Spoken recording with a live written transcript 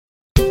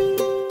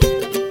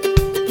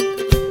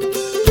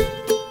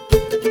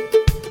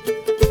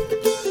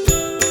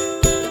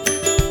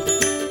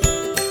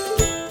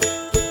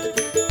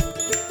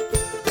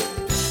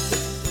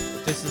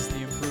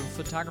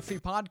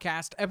Photography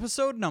Podcast,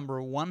 episode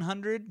number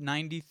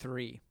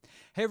 193.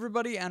 Hey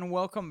everybody, and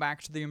welcome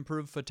back to the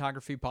Improved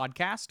Photography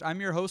Podcast.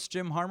 I'm your host,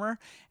 Jim Harmer,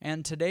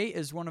 and today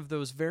is one of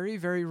those very,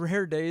 very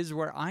rare days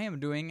where I am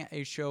doing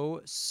a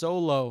show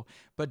solo.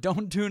 But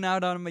don't tune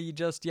out on me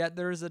just yet.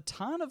 There is a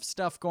ton of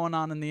stuff going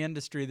on in the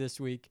industry this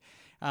week.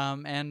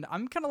 And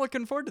I'm kind of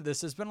looking forward to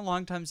this. It's been a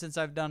long time since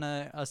I've done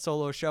a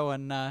solo show,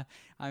 and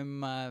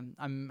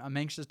I'm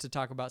anxious to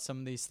talk about some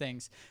of these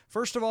things.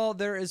 First of all,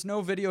 there is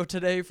no video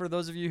today for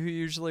those of you who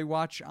usually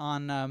watch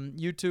on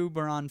YouTube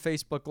or on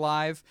Facebook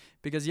Live,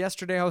 because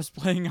yesterday I was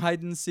playing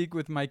hide and seek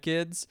with my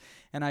kids,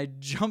 and I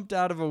jumped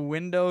out of a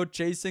window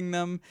chasing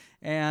them,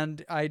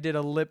 and I did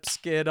a lip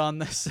skid on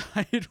the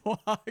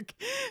sidewalk,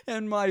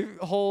 and my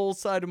whole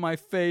side of my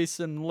face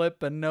and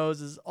lip and nose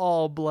is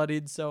all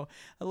bloodied, so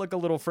I look a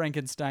little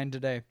Frankenstein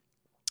today.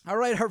 All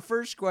right, our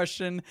first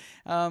question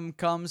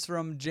comes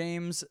from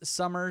James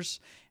Summers,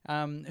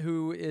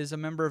 who is a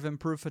member of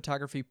Improved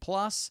Photography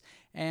Plus,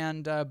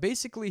 and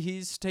basically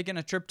he's taken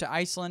a trip to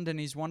Iceland and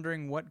he's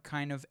wondering what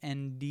kind of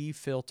ND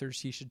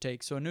filters he should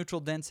take. So a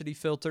neutral density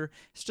filter,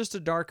 it's just a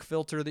dark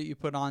filter that you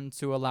put on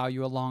to allow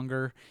you a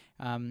longer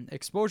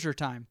exposure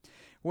time.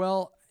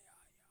 Well,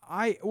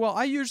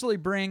 I usually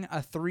bring a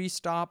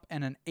 3-stop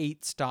and an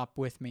 8-stop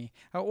with me,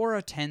 or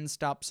a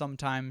 10-stop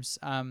sometimes.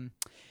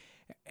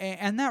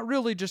 And that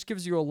really just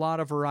gives you a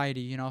lot of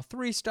variety.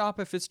 3-stop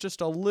if it's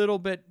just a little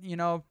bit,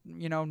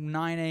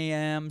 9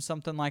 a.m.,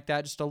 something like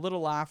that, just a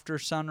little after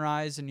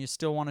sunrise, and you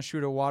still want to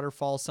shoot a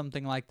waterfall,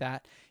 something like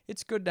that.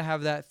 It's good to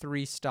have that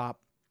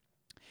 3-stop.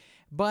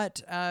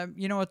 But, a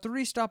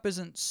 3-stop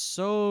isn't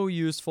so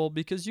useful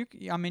because you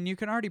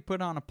can already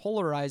put on a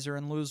polarizer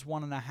and lose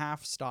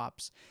 1.5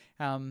 stops.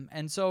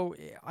 And so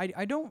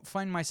I don't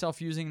find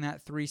myself using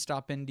that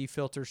 3-stop ND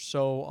filter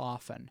so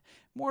often.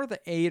 More the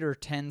 8 or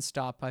 10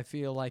 stop I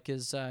feel like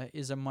is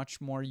a much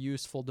more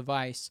useful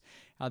device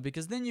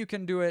because then you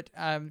can do it,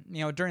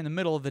 during the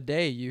middle of the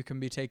day. You can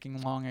be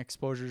taking long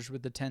exposures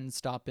with the 10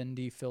 stop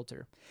ND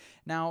filter.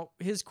 Now,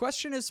 his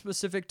question is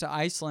specific to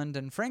Iceland,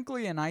 and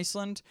frankly, in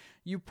Iceland,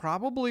 you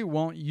probably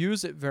won't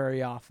use it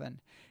very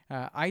often.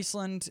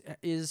 Iceland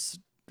is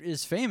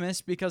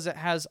famous because it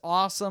has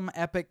awesome,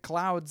 epic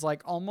clouds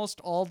like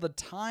almost all the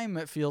time,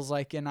 it feels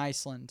like, in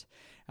Iceland.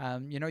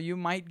 You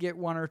might get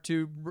 1 or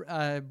 2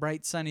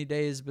 bright sunny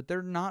days, but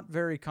they're not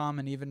very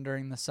common even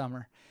during the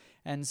summer.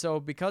 And so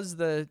because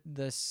the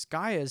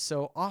sky is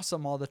so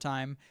awesome all the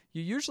time,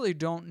 you usually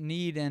don't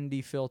need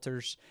ND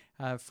filters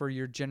for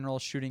your general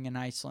shooting in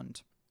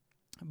Iceland.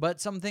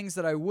 But some things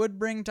that I would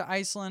bring to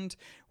Iceland,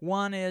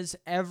 one is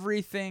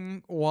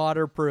everything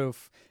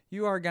waterproof.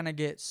 You are going to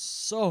get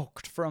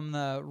soaked from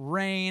the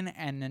rain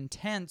and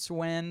intense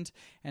wind,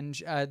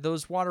 and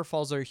those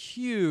waterfalls are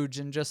huge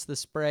in just the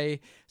spray.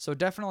 So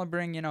definitely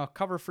bring, a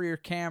cover for your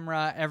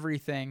camera,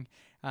 everything,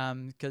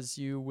 because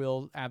you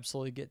will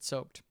absolutely get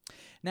soaked.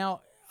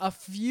 Now, a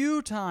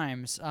few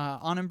times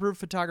on Improved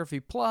Photography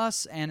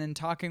Plus and in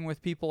talking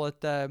with people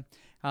at the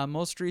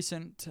most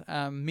recent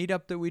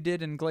meetup that we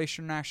did in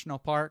Glacier National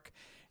Park,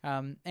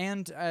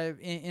 and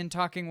in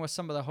talking with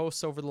some of the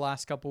hosts over the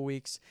last couple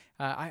weeks,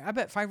 I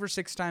bet 5 or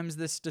 6 times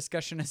this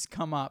discussion has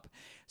come up.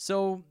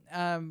 So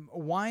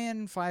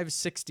YN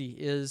 560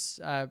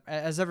 is,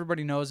 as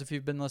everybody knows if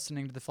you've been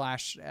listening to the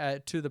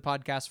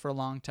podcast for a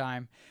long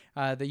time,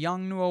 the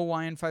Yongnuo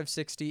YN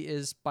 560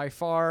 is by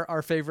far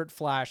our favorite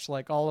flash.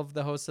 Like all of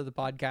the hosts of the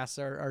podcast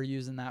are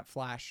using that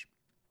flash.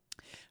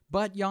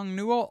 But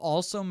Yongnuo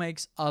also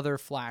makes other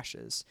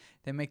flashes.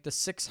 They make the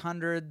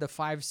 600, the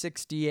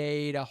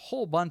 568, a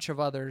whole bunch of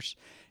others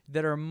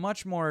that are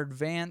much more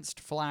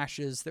advanced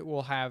flashes that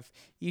will have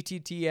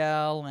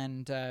ETTL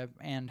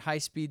and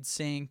high-speed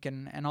sync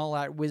and all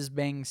that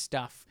whiz-bang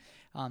stuff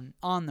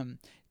on them.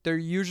 They're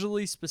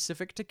usually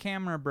specific to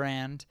camera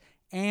brand,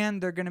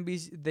 and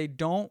they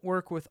don't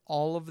work with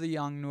all of the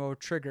Yongnuo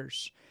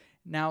triggers.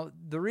 Now,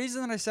 the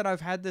reason that I said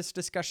I've had this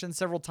discussion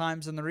several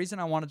times, and the reason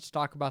I wanted to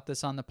talk about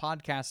this on the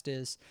podcast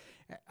is,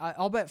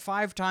 I'll bet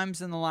 5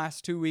 times in the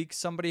last 2 weeks,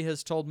 somebody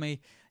has told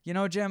me,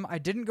 Jim, I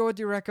didn't go with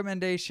your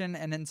recommendation,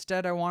 and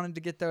instead I wanted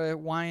to get the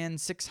YN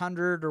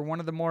 600 or one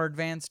of the more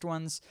advanced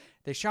ones.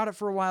 They shot it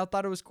for a while,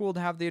 thought it was cool to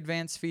have the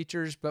advanced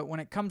features, but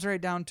when it comes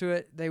right down to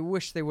it, they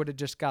wish they would have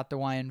just got the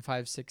YN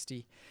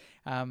 560.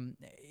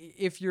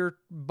 If you're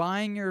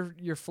buying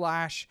your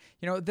flash,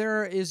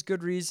 there is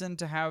good reason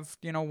to have,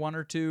 1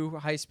 or 2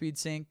 high-speed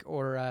sync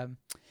or,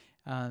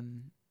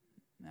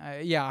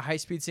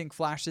 high-speed sync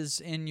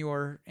flashes in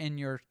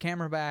your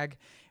camera bag.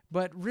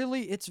 But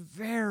really, it's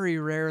very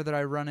rare that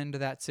I run into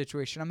that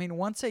situation. I mean,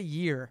 once a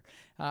year,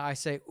 I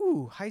say,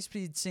 ooh,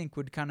 high-speed sync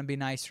would kind of be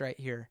nice right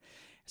here.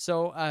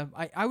 So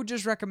I would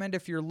just recommend,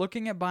 if you're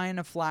looking at buying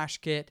a flash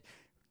kit,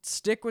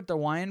 stick with the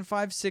YN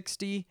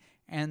 560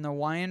 and the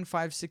YN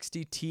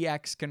 560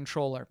 TX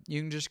controller. You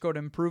can just go to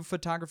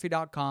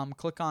improvedphotography.com,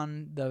 click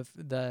on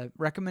the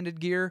recommended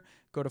gear,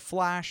 go to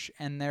flash,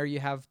 and there you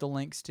have the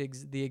links to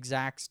the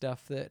exact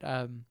stuff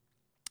that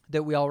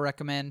we all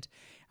recommend.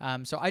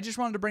 So I just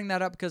wanted to bring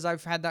that up because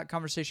I've had that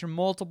conversation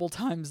multiple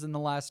times in the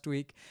last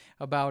week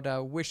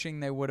about wishing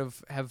they would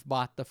have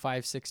bought the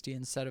 560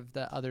 instead of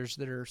the others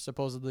that are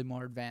supposedly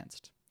more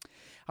advanced.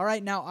 All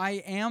right, now I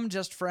am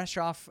just fresh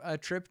off a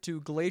trip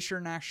to Glacier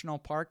National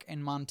Park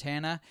in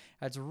Montana.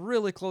 It's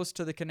really close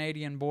to the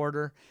Canadian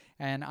border,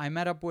 and I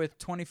met up with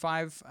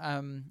 25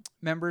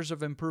 members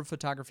of Improved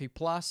Photography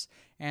Plus,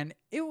 and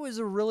it was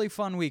a really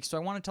fun week. So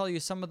I want to tell you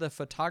some of the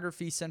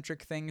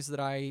photography-centric things that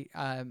I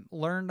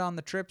learned on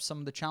the trip, some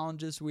of the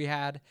challenges we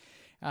had.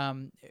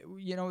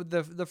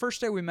 The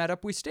first day we met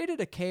up, we stayed at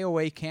a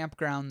KOA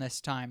campground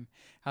this time.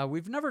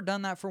 We've never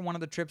done that for one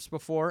of the trips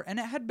before, and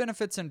it had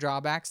benefits and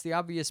drawbacks. The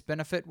obvious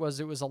benefit was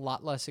it was a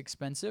lot less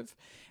expensive,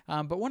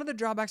 but one of the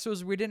drawbacks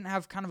was we didn't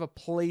have kind of a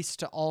place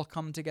to all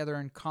come together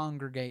and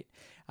congregate.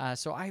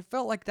 So I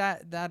felt like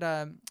that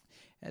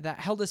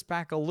held us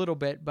back a little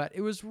bit, but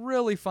it was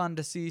really fun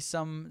to see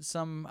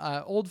some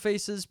old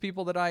faces,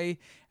 people that I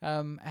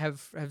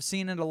have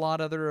seen at a lot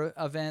of other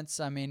events.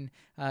 I mean,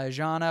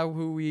 Jana,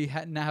 who we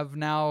have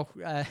now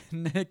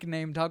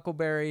nicknamed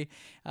Huckleberry,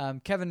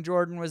 Kevin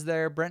Jordan was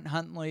there, Brent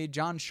Huntley,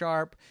 John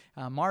Sharp,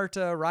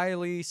 Marta,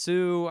 Riley,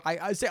 Sue.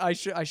 I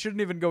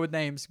shouldn't even go with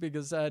names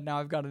because now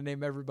I've got to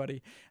name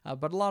everybody.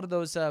 But a lot of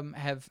those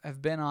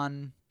have been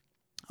on,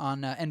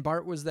 and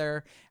Bart was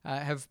there,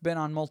 have been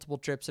on multiple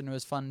trips, and it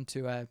was fun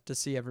to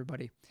see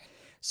everybody.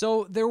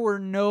 So there were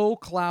no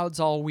clouds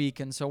all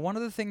week, and so one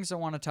of the things I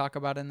want to talk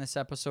about in this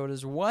episode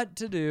is what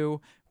to do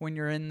when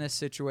you're in this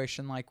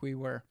situation like we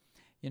were.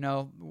 You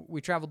know, we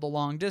traveled a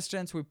long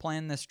distance. We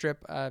planned this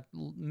trip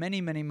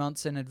many, many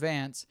months in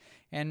advance,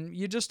 and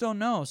you just don't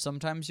know.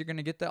 Sometimes you're going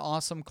to get the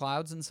awesome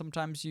clouds, and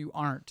sometimes you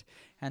aren't.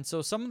 And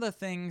so some of the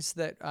things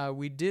that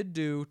we did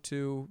do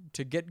to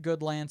get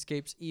good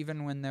landscapes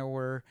even when there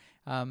were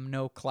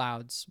no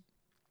clouds.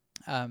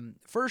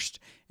 First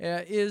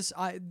is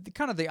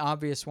kind of the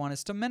obvious one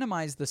is to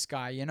minimize the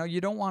sky. You know,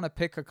 you don't want to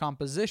pick a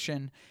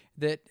composition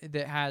that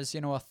has,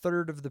 a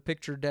third of the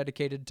picture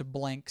dedicated to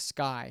blank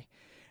sky.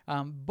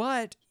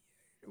 But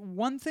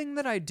one thing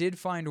that I did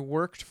find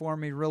worked for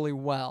me really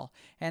well,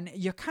 and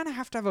you kind of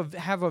have to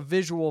have a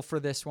visual for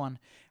this one.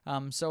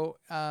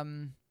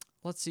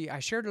 Let's see. I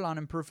shared it on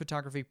Improved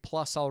Photography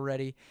Plus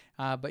already,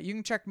 but you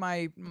can check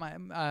my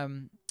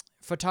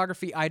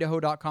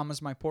photography-idaho.com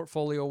is my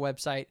portfolio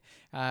website,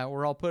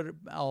 where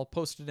I'll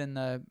post it in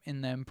the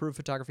Improved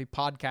Photography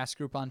podcast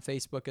group on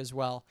Facebook as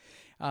well.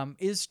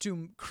 Is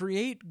to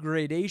create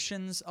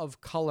gradations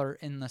of color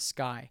in the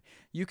sky.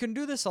 You can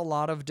do this a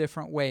lot of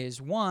different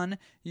ways. One,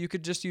 you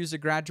could just use a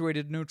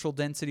graduated neutral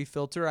density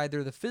filter,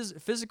 either the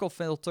physical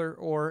filter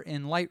or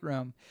in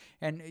Lightroom.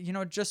 And,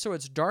 just so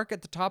it's dark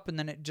at the top and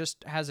then it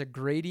just has a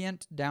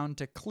gradient down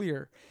to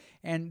clear.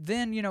 And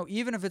then,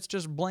 even if it's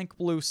just blank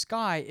blue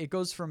sky, it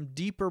goes from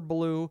deeper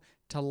blue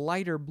to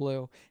lighter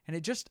blue. And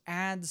it just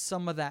adds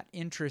some of that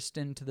interest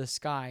into the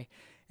sky.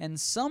 And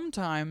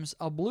sometimes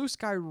a blue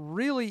sky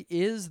really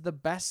is the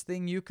best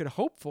thing you could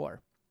hope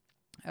for.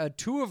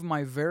 Two of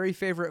my very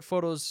favorite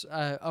photos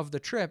of the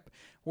trip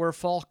were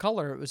fall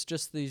color. It was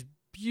just these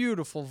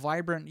beautiful,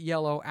 vibrant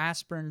yellow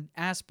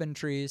aspen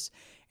trees,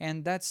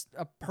 and that's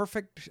a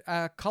perfect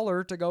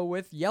color to go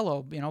with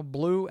yellow.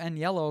 Blue and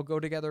yellow go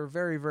together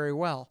very, very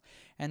well.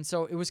 And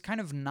so it was kind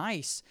of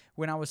nice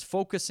when I was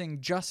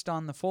focusing just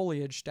on the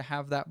foliage to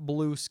have that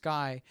blue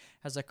sky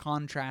as a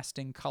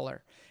contrasting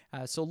color.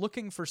 So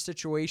looking for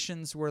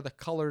situations where the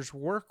colors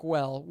work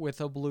well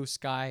with a blue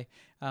sky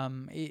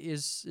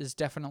is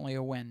definitely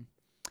a win.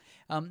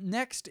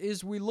 Next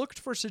is we looked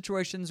for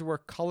situations where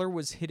color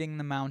was hitting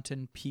the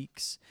mountain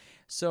peaks.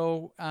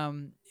 So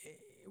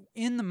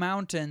in the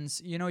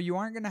mountains, you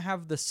aren't going to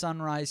have the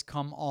sunrise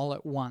come all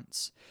at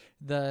once.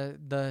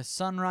 The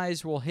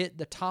sunrise will hit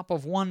the top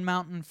of one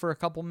mountain for a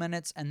couple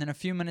minutes, and then a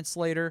few minutes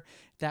later,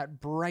 that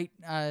bright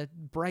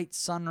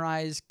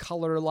sunrise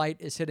color light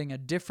is hitting a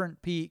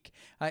different peak.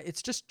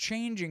 It's just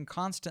changing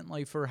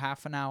constantly for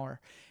half an hour.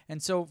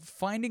 And so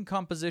finding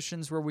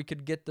compositions where we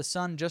could get the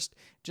sun just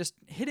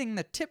hitting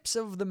the tips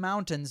of the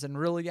mountains and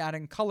really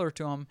adding color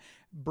to them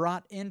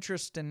brought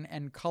interest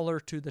and color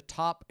to the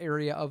top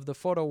area of the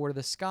photo where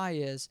the sky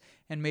is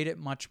and made it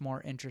much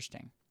more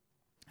interesting.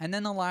 And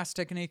then the last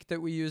technique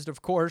that we used,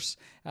 of course,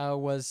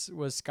 was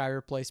sky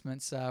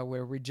replacements,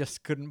 where we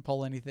just couldn't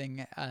pull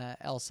anything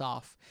else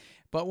off.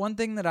 But one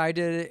thing that I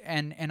did,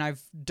 and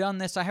I've done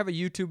this, I have a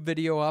YouTube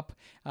video up.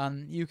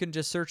 You can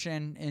just search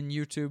in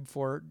YouTube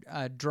for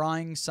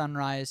drawing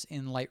sunrise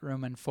in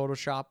Lightroom and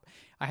Photoshop.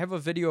 I have a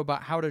video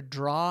about how to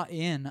draw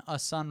in a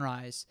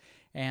sunrise,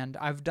 and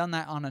I've done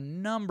that on a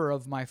number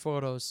of my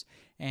photos.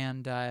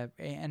 And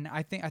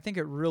I think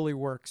it really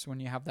works when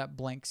you have that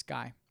blank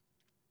sky.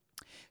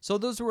 So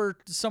those were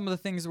some of the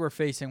things we're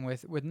facing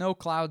with no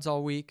clouds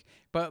all week,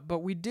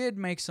 but we did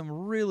make some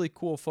really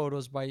cool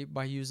photos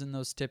by using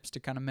those tips to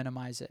kind of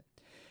minimize it.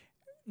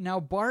 Now,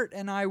 Bart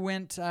and I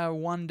went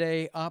one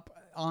day up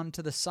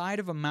onto the side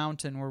of a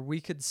mountain where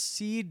we could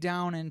see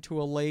down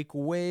into a lake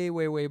way,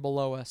 way, way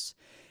below us.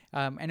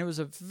 And it was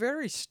a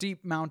very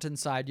steep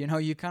mountainside.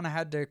 You kind of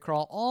had to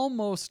crawl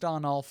almost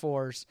on all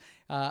fours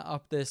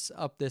up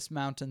this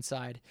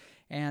mountainside.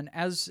 And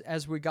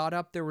as we got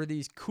up, there were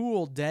these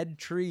cool dead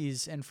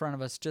trees in front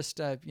of us,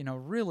 just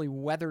really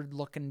weathered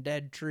looking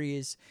dead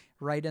trees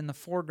right in the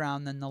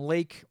foreground, then the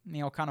lake,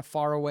 kind of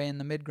far away in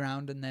the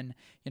midground, and then,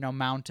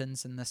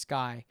 mountains in the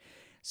sky.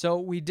 So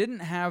we didn't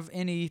have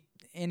any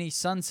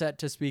sunset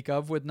to speak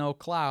of with no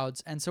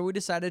clouds, and so we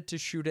decided to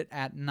shoot it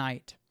at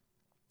night.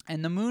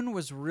 And the moon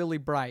was really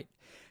bright.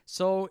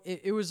 So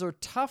it was a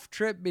tough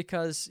trip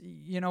because,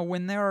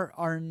 when there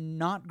are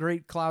not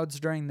great clouds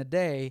during the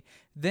day,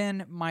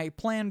 then my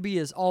plan B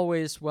is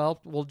always,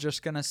 we're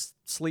just going to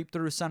sleep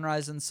through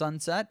sunrise and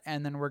sunset,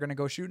 and then we're going to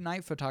go shoot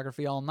night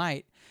photography all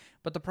night.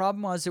 But the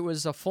problem was it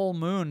was a full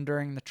moon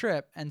during the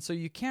trip, and so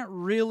you can't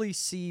really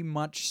see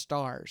much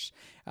stars,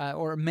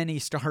 or many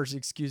stars,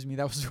 excuse me.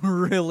 That was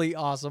really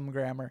awesome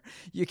grammar.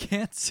 You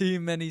can't see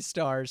many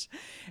stars.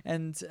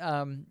 And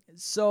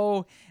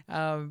so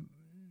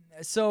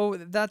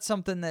that's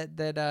something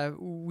that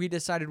we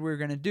decided we were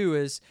going to do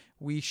is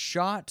we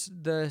shot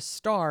the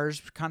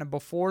stars kind of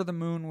before the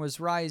moon was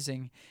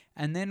rising,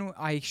 and then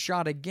I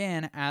shot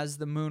again as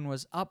the moon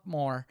was up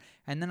more,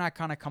 and then I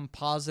kind of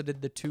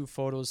composited the two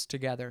photos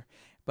together.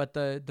 But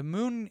the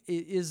moon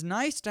is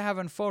nice to have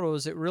in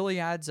photos. It really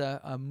adds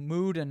a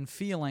mood and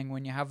feeling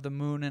when you have the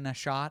moon in a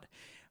shot,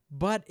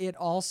 but it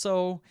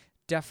also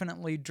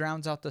definitely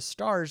drowns out the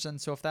stars,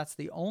 and so if that's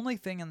the only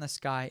thing in the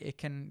sky, it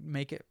can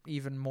make it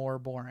even more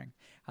boring.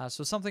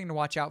 So something to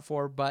watch out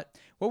for. But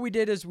what we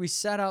did is we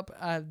set up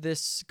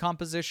this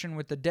composition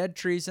with the dead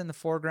trees in the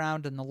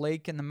foreground and the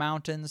lake and the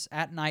mountains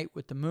at night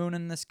with the moon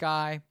in the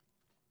sky.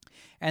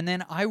 And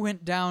then I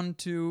went down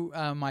to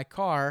my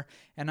car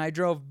and I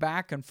drove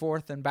back and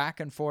forth and back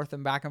and forth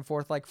and back and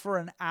forth like for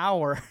an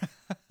hour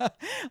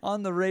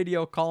on the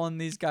radio calling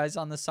these guys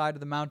on the side of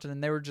the mountain,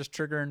 and they were just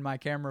triggering my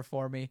camera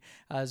for me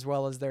as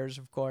well as theirs,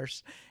 of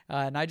course.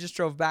 And I just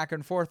drove back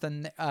and forth,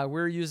 and we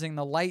were using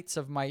the lights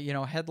of my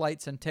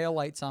headlights and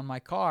taillights on my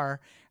car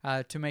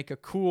to make a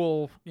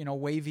cool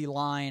wavy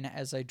line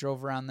as I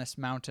drove around this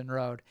mountain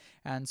road.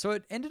 And so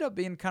it ended up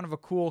being kind of a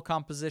cool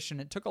composition.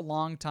 It took a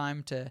long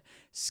time to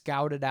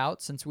scout it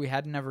out since we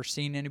hadn't ever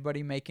seen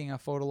anybody making a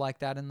photo like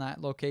that in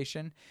that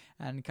location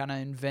and kind of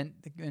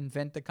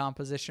invent the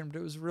composition, but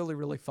it was really,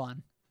 really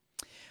fun.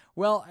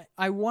 Well,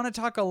 I want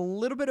to talk a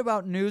little bit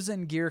about news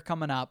and gear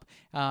coming up.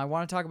 I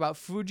want to talk about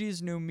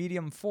Fuji's new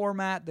medium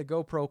format, the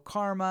GoPro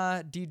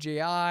Karma,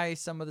 DJI,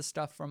 some of the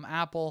stuff from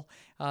Apple.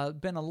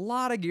 Been a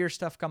lot of gear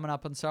stuff coming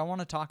up, and so I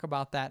want to talk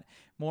about that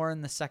more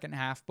in the second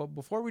half. But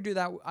before we do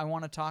that, I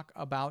want to talk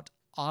about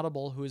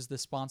Audible, who is the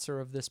sponsor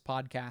of this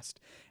podcast.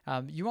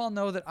 You all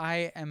know that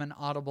I am an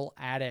Audible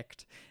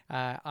addict.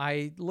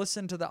 I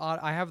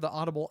have the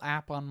Audible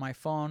app on my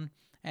phone,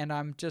 and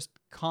I'm just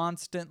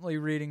constantly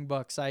reading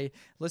books. I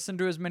listen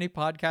to as many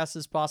podcasts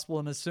as possible,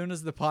 and as soon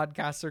as the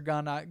podcasts are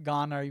gone,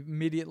 I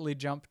immediately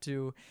jump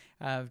to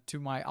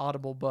my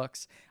Audible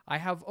books. I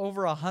have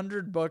over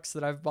 100 books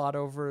that I've bought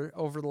over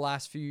the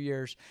last few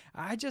years.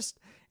 I just,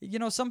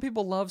 some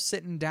people love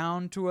sitting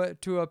down to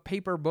a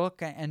paper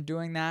book and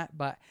doing that,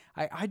 but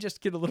I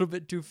just get a little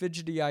bit too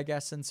fidgety, I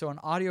guess, and so an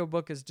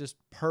audiobook is just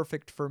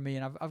perfect for me,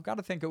 and I've got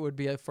to think it would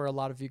be for a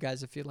lot of you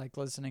guys if you like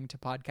listening to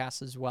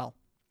podcasts as well.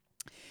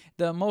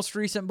 The most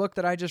recent book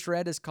that I just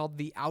read is called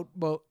The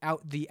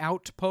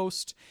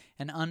Outpost,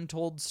 An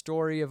Untold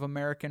Story of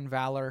American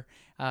Valor.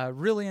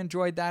 Really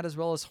enjoyed that, as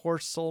well as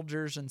Horse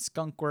Soldiers and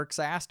Skunk Works.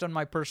 I asked on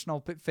my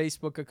personal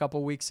Facebook a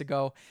couple weeks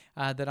ago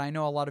that I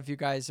know a lot of you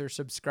guys are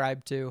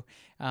subscribed to,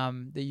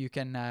 that you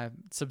can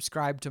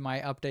subscribe to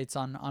my updates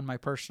on my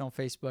personal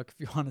Facebook if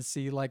you want to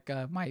see like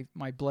my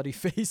bloody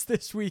face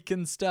this week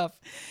and stuff.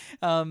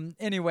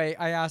 Anyway,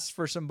 I asked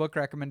for some book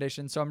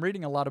recommendations, so I'm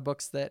reading a lot of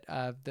books that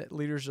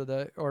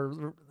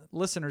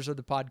listeners of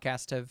the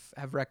podcast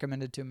have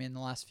recommended to me in the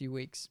last few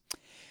weeks.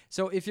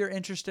 So if you're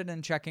interested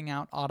in checking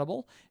out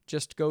Audible,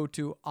 just go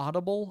to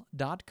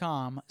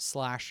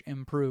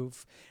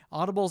audible.com/improve.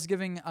 Audible's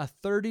giving a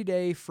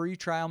 30-day free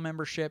trial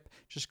membership.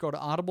 Just go to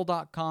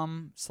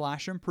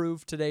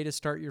audible.com/improve today to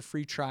start your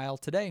free trial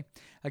today.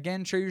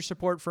 Again, show your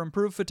support for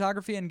Improve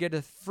Photography and get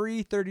a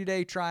free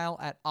 30-day trial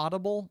at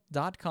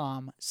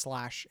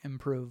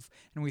audible.com/improve.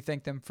 And we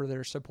thank them for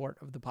their support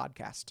of the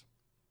podcast.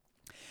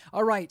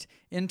 All right,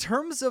 in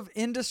terms of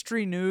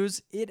industry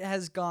news, it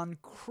has gone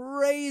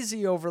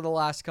crazy over the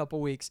last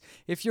couple weeks.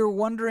 If you're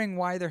wondering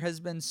why there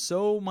has been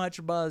so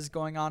much buzz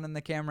going on in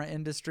the camera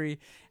industry,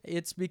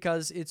 it's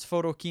because it's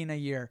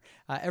Photokina year.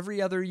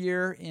 Every other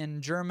year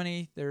in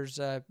Germany, there's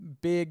a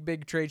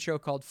big trade show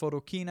called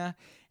Photokina,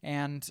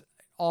 and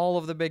all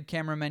of the big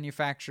camera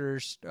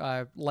manufacturers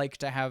like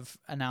to have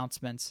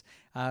announcements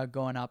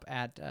going up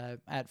at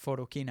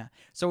Photokina.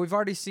 So we've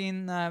already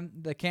seen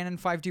the Canon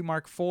 5D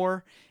Mark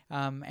IV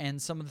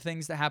and some of the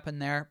things that happen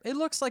there. It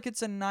looks like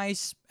it's a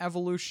nice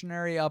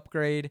evolutionary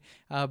upgrade,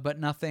 but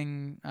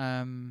nothing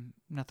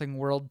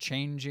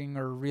world-changing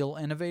or real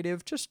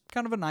innovative. Just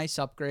kind of a nice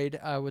upgrade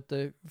with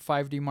the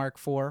 5D Mark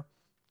IV.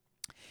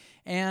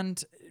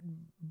 And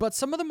But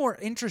some of the more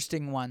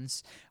interesting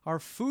ones are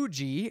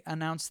Fuji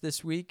announced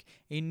this week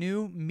a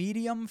new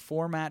medium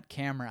format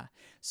camera.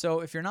 So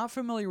if you're not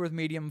familiar with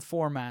medium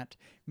format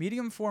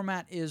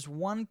is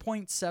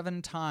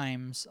 1.7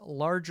 times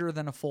larger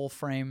than a full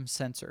frame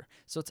sensor.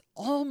 So it's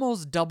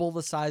almost double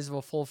the size of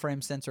a full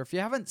frame sensor. If you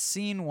haven't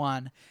seen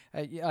one,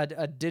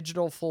 a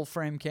digital full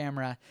frame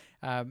camera,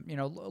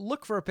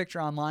 look for a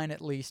picture online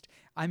at least.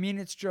 I mean,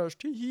 it's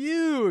just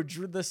huge.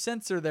 The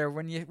sensor there,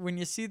 when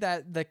you see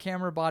that the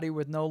camera body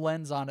with no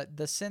lens on it,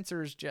 the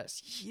sensor is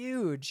just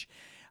huge.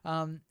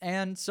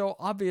 And so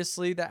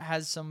obviously that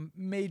has some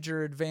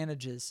major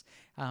advantages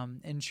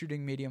in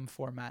shooting medium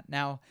format.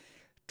 Now,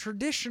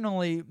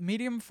 traditionally,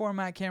 medium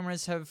format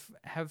cameras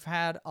have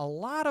had a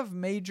lot of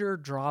major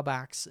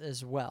drawbacks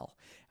as well.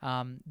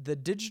 The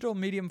digital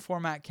medium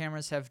format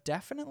cameras have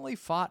definitely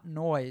fought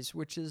noise,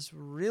 which is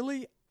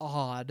really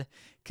odd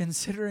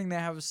considering they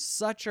have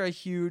such a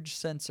huge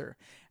sensor.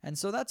 And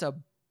so that's a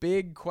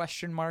big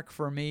question mark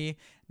for me.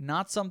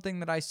 Not something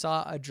that I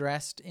saw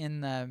addressed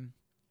in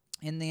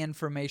the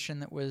information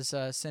that was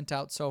sent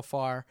out so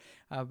far,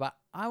 but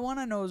I want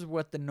to know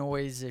what the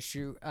noise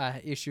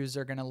issues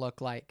are going to look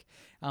like.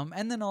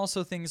 And then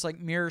also things like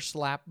mirror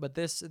slap, but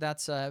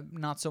that's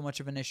not so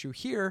much of an issue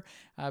here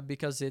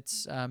because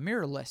it's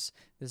mirrorless.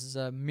 This is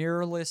a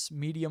mirrorless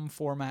medium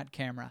format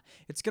camera.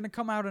 It's going to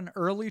come out in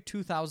early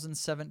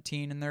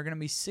 2017, and there are going to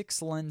be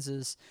 6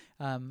 lenses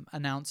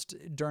announced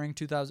during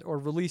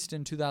released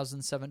in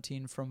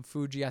 2017 from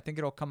Fuji. I think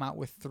it'll come out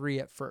with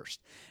 3 at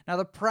first. Now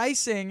the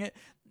pricing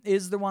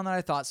is the one that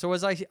I thought. So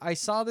as I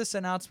saw this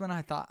announcement,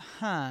 I thought,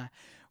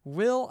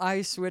 will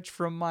I switch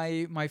from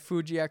my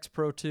Fuji X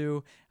Pro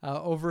 2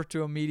 over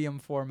to a medium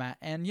format?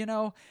 And,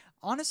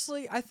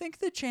 honestly, I think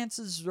the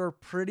chances are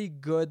pretty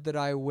good that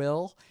I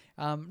will.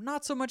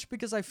 Not so much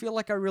because I feel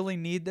like I really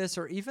need this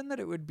or even that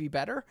it would be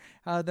better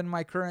than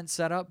my current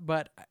setup,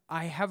 but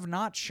I have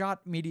not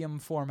shot medium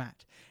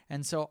format.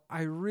 And so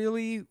I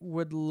really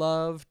would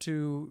love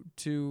to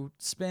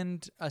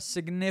spend a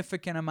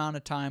significant amount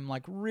of time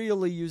like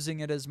really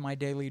using it as my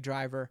daily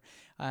driver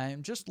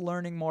and just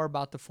learning more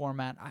about the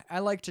format. I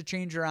like to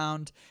change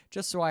around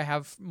just so I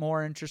have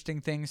more interesting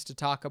things to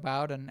talk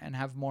about and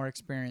have more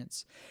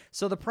experience.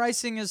 So the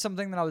pricing is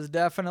something that I was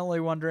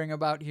definitely wondering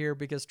about here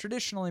because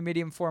traditionally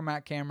medium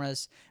format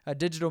cameras,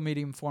 digital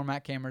medium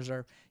format cameras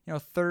are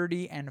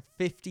 $30,000 and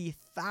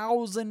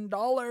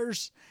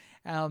 $50,000.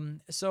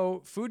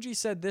 So Fuji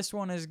said this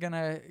one is going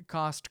to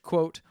cost,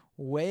 quote,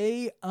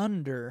 way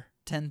under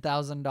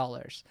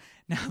 $10,000.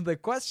 Now the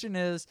question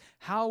is,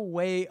 how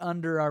way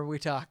under are we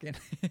talking?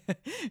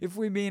 If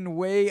we mean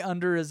way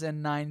under as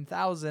in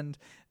 9,000,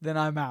 then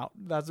I'm out.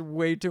 That's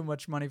way too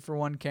much money for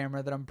one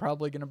camera that I'm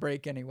probably going to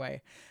break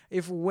anyway.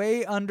 If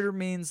way under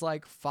means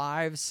like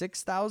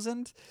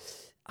 5,000-6,000,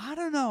 I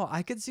don't know.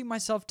 I could see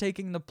myself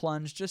taking the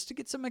plunge just to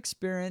get some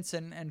experience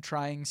and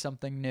trying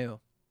something new.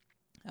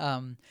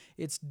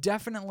 It's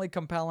definitely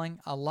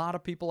compelling. A lot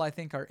of people, I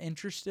think, are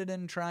interested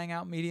in trying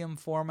out medium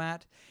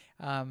format.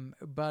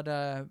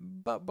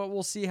 But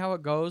we'll see how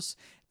it goes.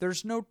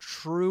 There's no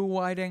true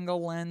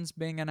wide-angle lens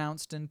being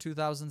announced in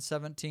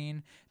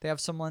 2017. They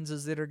have some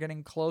lenses that are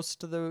getting close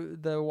to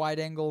the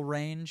wide-angle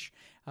range,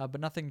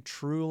 but nothing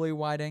truly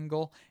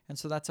wide-angle, and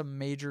so that's a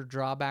major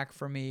drawback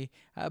for me.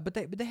 But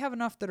they have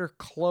enough that are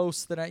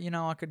close that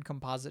I could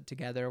composite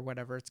together or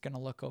whatever. It's going to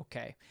look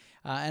okay.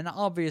 And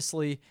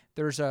obviously,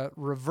 there's a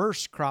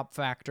reverse crop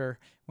factor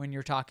when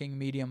you're talking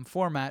medium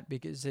format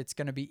because it's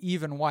going to be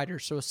even wider.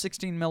 So a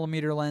 16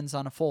 millimeter lens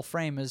on a full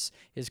frame is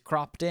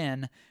cropped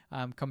in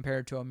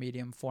compared to a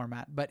medium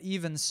format. But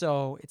even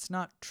so, it's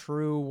not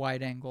true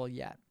wide angle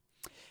yet.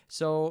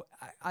 So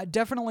I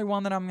definitely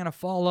one that I'm going to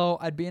follow.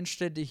 I'd be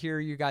interested to hear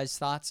you guys'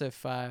 thoughts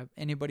if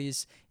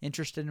anybody's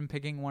interested in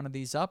picking one of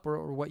these up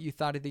or what you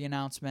thought of the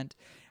announcement.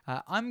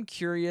 I'm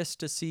curious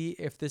to see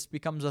if this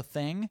becomes a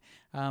thing.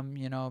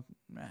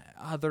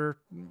 Other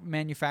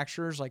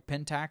manufacturers like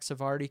Pentax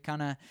have already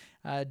kind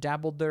of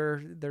dabbled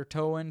their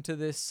toe into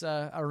this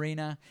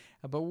arena,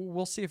 but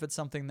we'll see if it's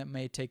something that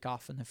may take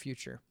off in the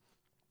future.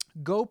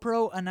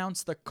 GoPro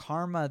announced the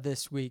Karma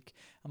this week,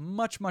 a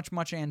much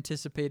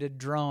anticipated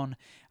drone.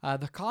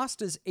 The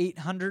cost is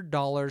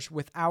 $800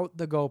 without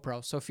the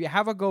GoPro. So if you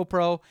have a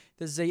GoPro,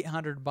 this is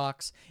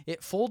 $800.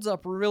 It folds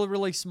up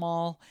really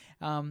small,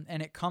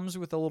 and it comes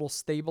with a little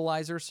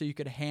stabilizer so you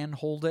could hand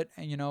hold it,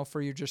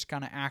 for your just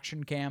kind of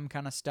action cam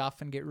kind of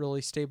stuff and get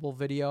really stable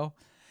video.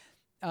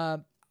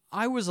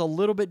 I was a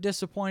little bit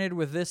disappointed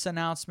with this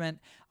announcement.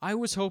 I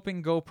was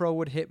hoping GoPro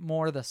would hit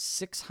more the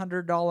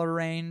 $600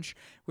 range,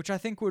 which I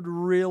think would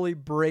really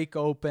break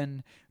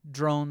open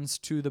drones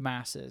to the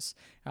masses.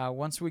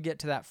 Once we get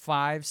to that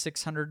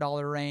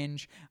 $500-$600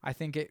 range, I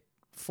think it,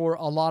 for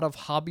a lot of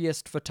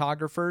hobbyist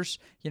photographers,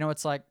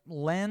 it's like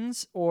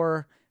lens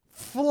or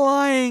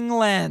flying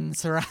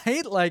lens,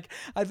 right? Like,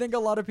 I think a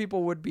lot of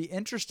people would be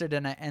interested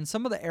in it, and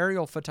some of the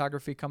aerial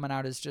photography coming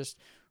out is just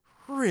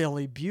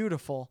really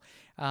beautiful.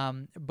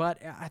 But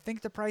I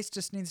think the price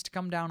just needs to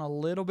come down a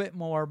little bit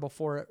more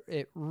before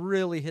it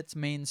really hits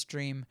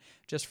mainstream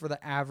just for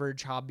the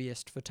average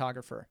hobbyist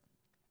photographer.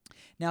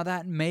 Now,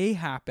 that may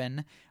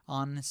happen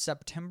on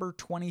September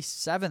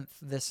 27th,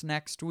 this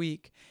next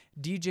week.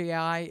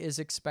 DJI is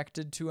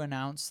expected to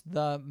announce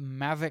the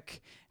Mavic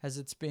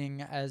as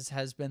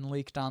has been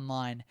leaked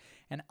online,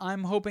 and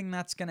I'm hoping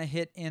that's going to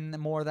hit in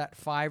more that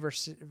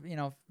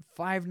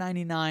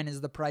 $599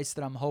 is the price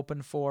that I'm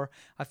hoping for.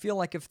 I feel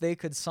like if they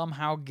could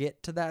somehow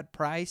get to that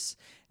price,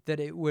 that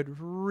it would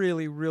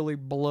really, really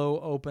blow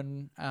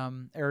open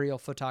aerial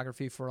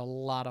photography for a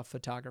lot of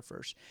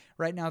photographers.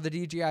 Right now, the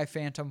DJI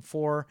Phantom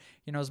 4,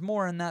 is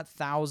more in that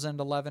 $1,000,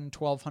 $1,100,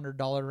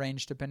 $1,200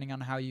 range, depending on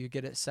how you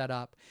get it set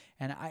up.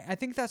 And I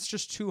think that's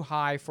just too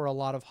high for a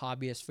lot of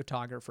hobbyist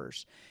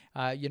photographers,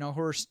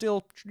 who are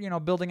still,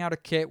 building out a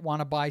kit, want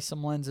to buy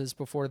some lenses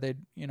before they,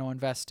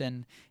 invest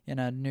in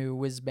a new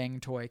whiz-bang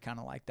toy, kind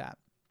of like that.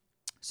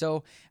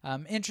 So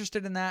I'm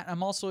interested in that.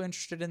 I'm also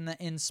interested in the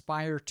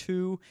Inspire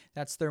 2.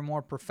 That's their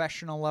more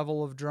professional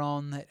level of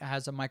drone that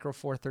has a Micro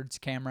Four Thirds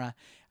camera.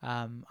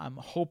 I'm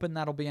hoping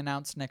that'll be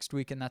announced next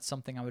week, and that's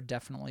something I would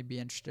definitely be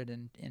interested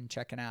in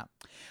checking out.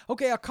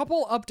 Okay, a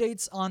couple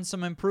updates on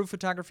some improved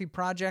photography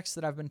projects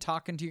that I've been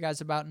talking to you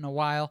guys about in a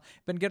while.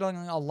 Been getting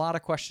a lot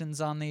of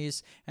questions on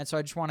these, and so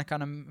I just want to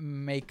kind of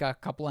make a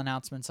couple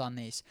announcements on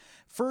these.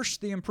 First,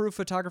 the Improved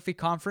Photography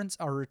Conference,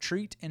 our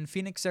retreat in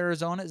Phoenix,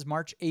 Arizona, is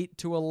March 8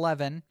 to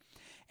 11.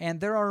 And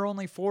there are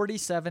only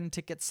 47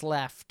 tickets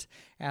left.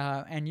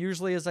 And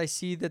usually as I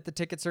see that the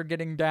tickets are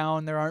getting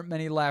down, there aren't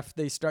many left,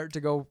 they start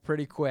to go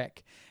pretty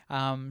quick.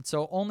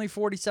 So only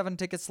 47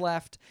 tickets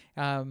left.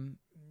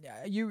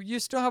 You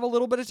still have a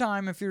little bit of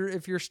time if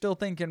you're still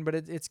thinking, but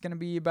it's going to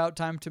be about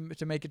time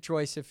to make a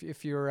choice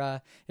if you're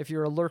a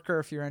lurker,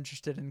 if you're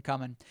interested in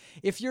coming.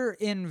 If you're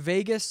in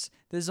Vegas,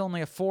 this is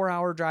only a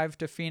 4-hour drive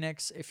to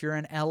Phoenix. If you're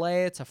in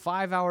LA, it's a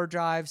 5-hour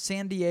drive.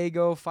 San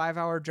Diego,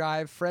 5-hour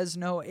drive.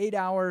 Fresno, 8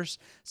 hours.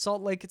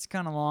 Salt Lake, it's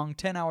kind of long,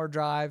 10-hour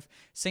drive.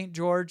 St.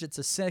 George, it's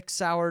a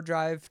 6-hour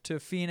drive to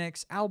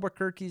Phoenix.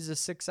 Albuquerque's a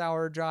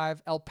 6-hour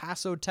drive. El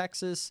Paso,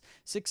 Texas,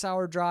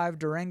 6-hour drive.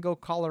 Durango,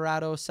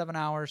 Colorado, 7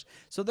 hours.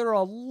 So there are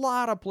a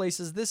lot of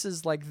places. This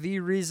is like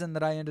the reason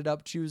that I ended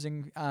up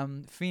choosing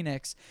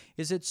Phoenix,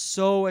 is it's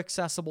so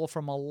accessible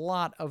from a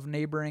lot of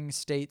neighboring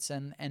states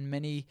and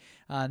many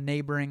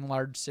neighboring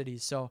large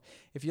cities. So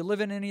if you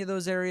live in any of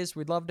those areas,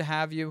 we'd love to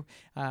have you.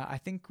 I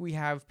think we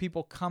have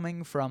people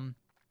coming from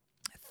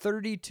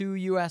 32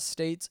 U.S.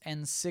 states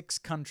and 6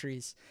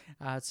 countries.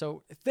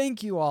 So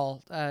thank you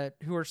all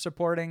who are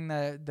supporting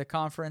the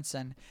conference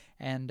and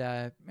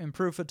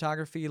Improve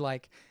Photography.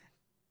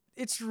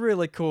 It's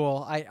really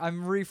cool.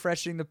 I'm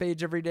refreshing the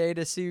page every day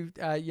to see,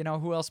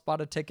 who else bought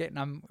a ticket, and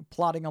I'm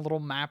plotting a little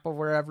map of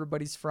where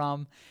everybody's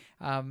from.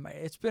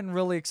 It's been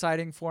really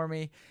exciting for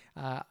me.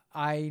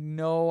 I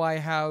know I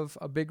have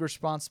a big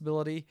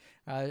responsibility.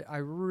 I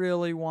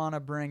really want to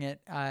bring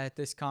it at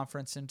this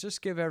conference and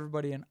just give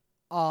everybody an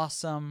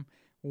awesome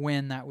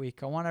win that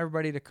week. I want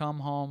everybody to come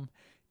home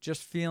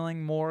just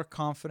feeling more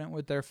confident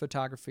with their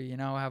photography.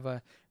 Have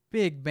a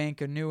big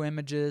bank of new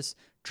images,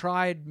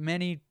 tried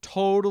many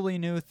totally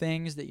new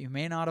things that you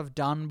may not have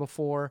done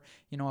before,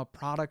 a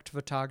product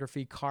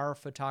photography, car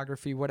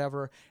photography,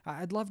 whatever.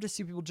 I'd love to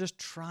see people just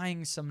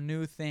trying some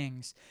new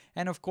things.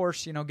 And of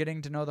course,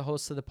 getting to know the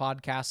hosts of the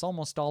podcast.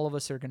 Almost all of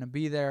us are going to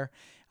be there.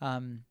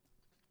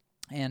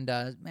 And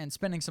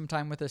spending some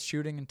time with us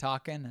shooting and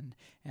talking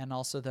and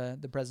also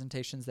the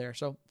presentations there.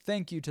 So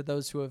thank you to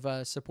those who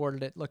have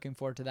supported it. Looking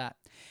forward to that.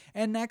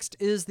 And next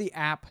is the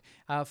app.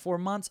 For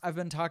months, I've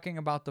been talking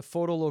about the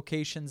Photo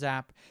Locations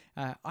app.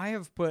 I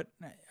have put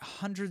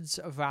hundreds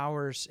of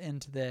hours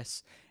into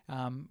this.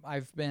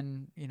 I've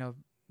been,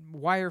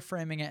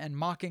 wireframing it and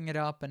mocking it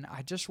up, and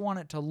I just want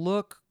it to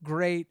look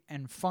great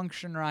and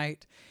function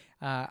right.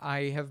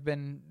 I have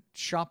been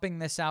shopping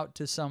this out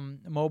to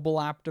some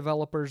mobile app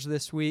developers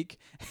this week,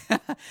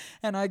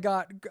 and I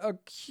got a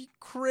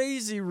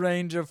crazy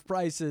range of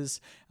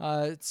prices.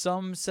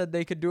 Some said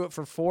they could do it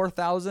for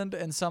 $4,000,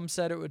 and some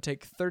said it would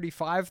take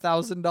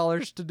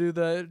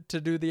 $35,000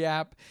 to do the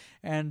app.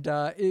 And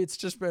it's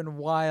just been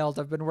wild.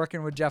 I've been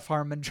working with Jeff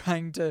Harmon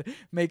trying to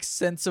make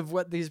sense of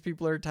what these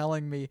people are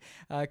telling me,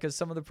 because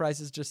some of the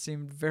prices just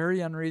seemed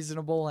very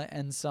unreasonable,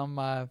 and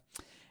some.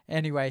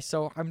 Anyway,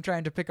 so I'm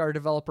trying to pick our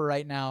developer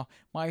right now.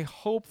 My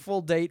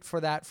hopeful date for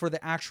that, for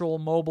the actual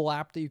mobile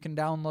app that you can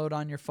download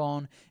on your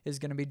phone, is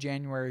going to be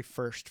January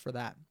 1st for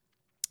that.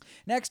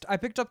 Next, I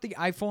picked up the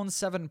iPhone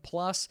 7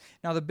 Plus.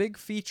 Now, the big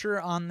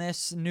feature on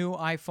this new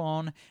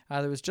iPhone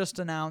that was just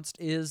announced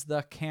is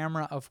the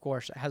camera, of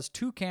course. It has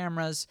 2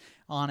 cameras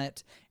on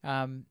it.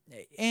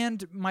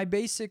 And my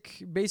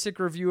basic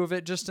review of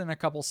it, just in a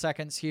couple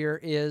seconds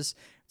here, is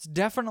it's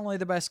definitely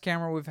the best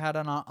camera we've had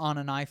on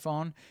an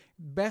iPhone.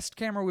 Best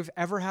camera we've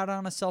ever had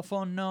on a cell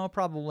phone? No,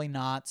 probably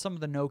not. Some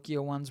of the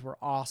Nokia ones were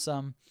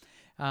awesome.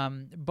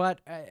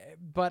 But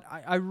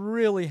I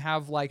really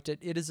have liked it.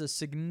 It is a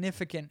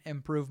significant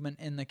improvement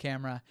in the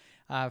camera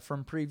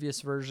from previous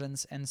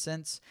versions. And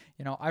since,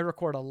 I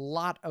record a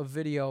lot of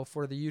video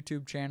for the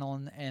YouTube channel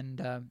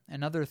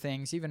and other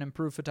things, even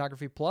Improved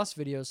Photography Plus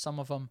videos, some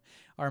of them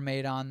are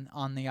made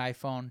on the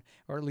iPhone,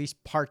 or at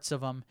least parts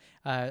of them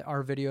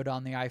are videoed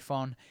on the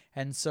iPhone.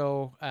 And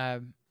so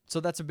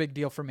that's a big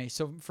deal for me.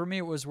 So for me,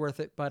 it was worth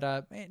it,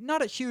 but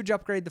not a huge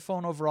upgrade, the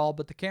phone overall,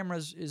 but the camera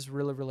is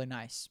really, really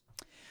nice.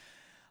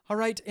 All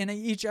right, in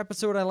each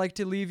episode, I like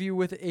to leave you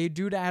with a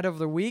doodad of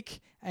the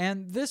week.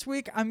 And this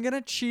week, I'm going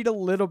to cheat a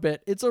little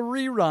bit. It's a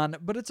rerun,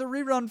 but it's a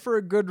rerun for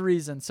a good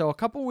reason. So a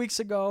couple weeks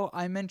ago,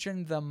 I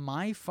mentioned the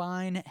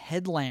MyFine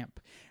headlamp.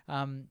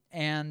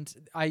 And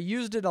I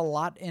used it a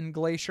lot in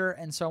Glacier,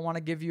 and so I want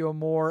to give you a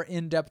more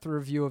in-depth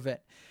review of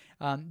it.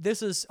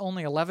 This is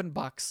only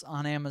 $11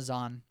 on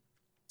Amazon.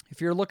 If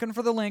you're looking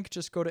for the link,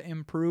 just go to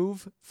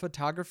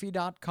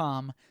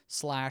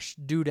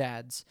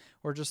improvephotography.com/doodads,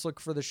 or just look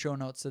for the show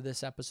notes of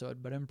this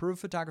episode. But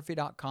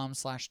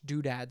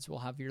improvephotography.com/doodads will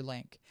have your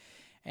link.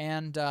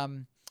 And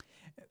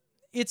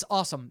it's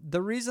awesome.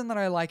 The reason that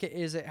I like it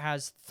is it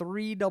has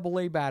 3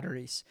 AA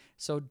batteries.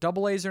 So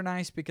AA's are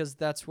nice because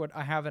that's what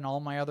I have in all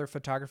my other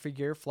photography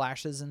gear,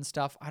 flashes and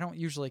stuff. I don't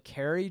usually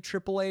carry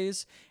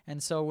AAA's,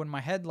 and so when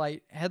my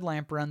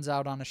headlamp runs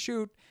out on a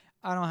shoot,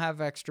 I don't have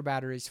extra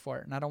batteries for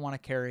it, and I don't want to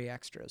carry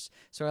extras.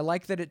 So I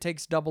like that it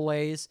takes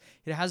AA's.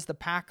 It has the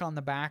pack on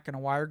the back and a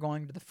wire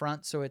going to the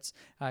front, so it's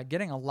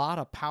getting a lot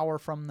of power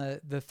from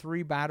the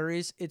 3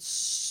 batteries. It's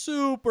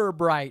super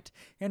bright,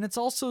 and it's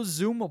also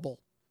zoomable.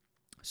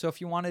 So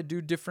if you want to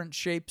do different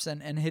shapes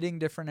and hitting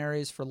different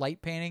areas for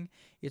light painting,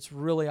 it's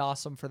really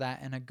awesome for that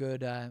and a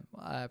good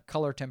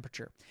color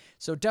temperature.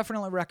 So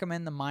definitely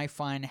recommend the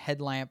MyFine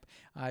headlamp.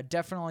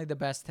 Definitely the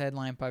best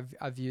headlamp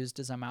I've used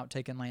as I'm out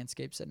taking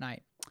landscapes at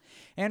night.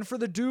 And for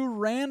the do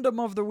random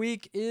of the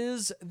week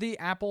is the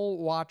Apple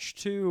Watch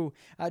 2.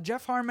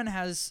 Jeff Harmon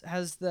has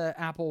the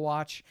Apple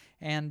Watch,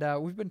 and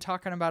we've been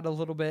talking about it a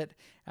little bit.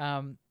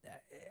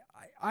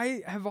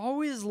 I have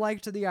always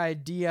liked the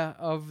idea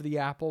of the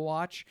Apple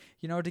Watch,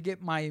 to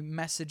get my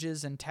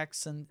messages and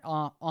texts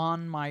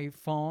on my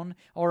phone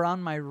or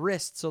on my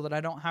wrist so that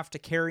I don't have to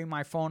carry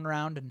my phone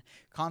around and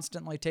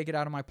constantly take it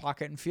out of my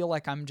pocket and feel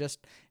like I'm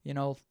just,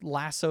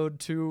 lassoed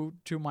to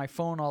my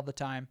phone all the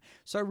time.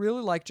 So I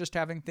really like just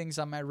having things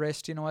on my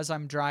wrist. As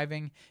I'm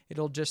driving,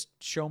 it'll just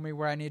show me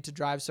where I need to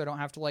drive so I don't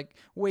have to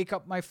wake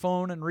up my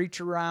phone and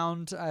reach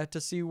around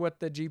to see what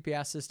the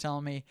GPS is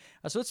telling me.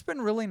 So it's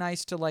been really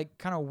nice to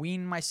kind of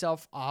wean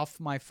myself off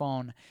my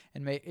phone,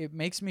 and it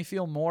makes me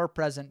feel more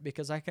present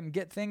because I can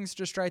get things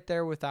just right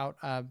there without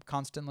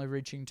constantly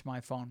reaching to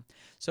my phone.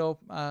 So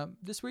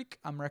this week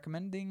I'm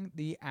recommending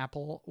the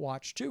Apple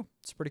Watch 2.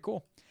 It's pretty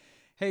cool.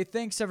 Hey,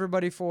 thanks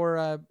everybody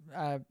for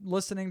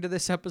listening to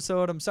this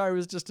episode. I'm sorry it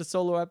was just a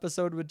solo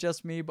episode with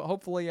just me, but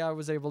hopefully I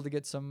was able to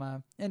get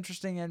some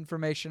interesting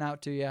information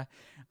out to you.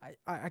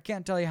 I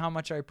can't tell you how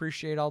much I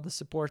appreciate all the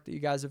support that you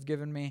guys have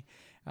given me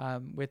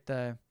with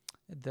the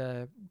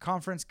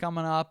conference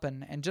coming up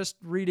and just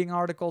reading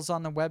articles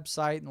on the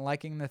website and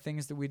liking the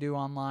things that we do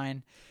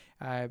online.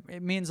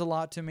 It means a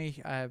lot to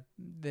me.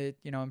 That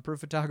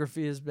Improved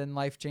Photography has been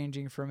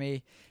life-changing for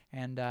me,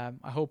 and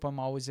I hope I'm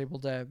always able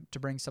to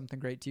bring something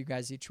great to you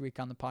guys each week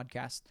on the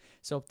podcast.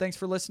 So thanks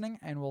for listening,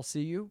 and we'll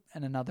see you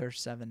in another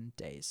 7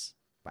 days.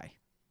 Bye.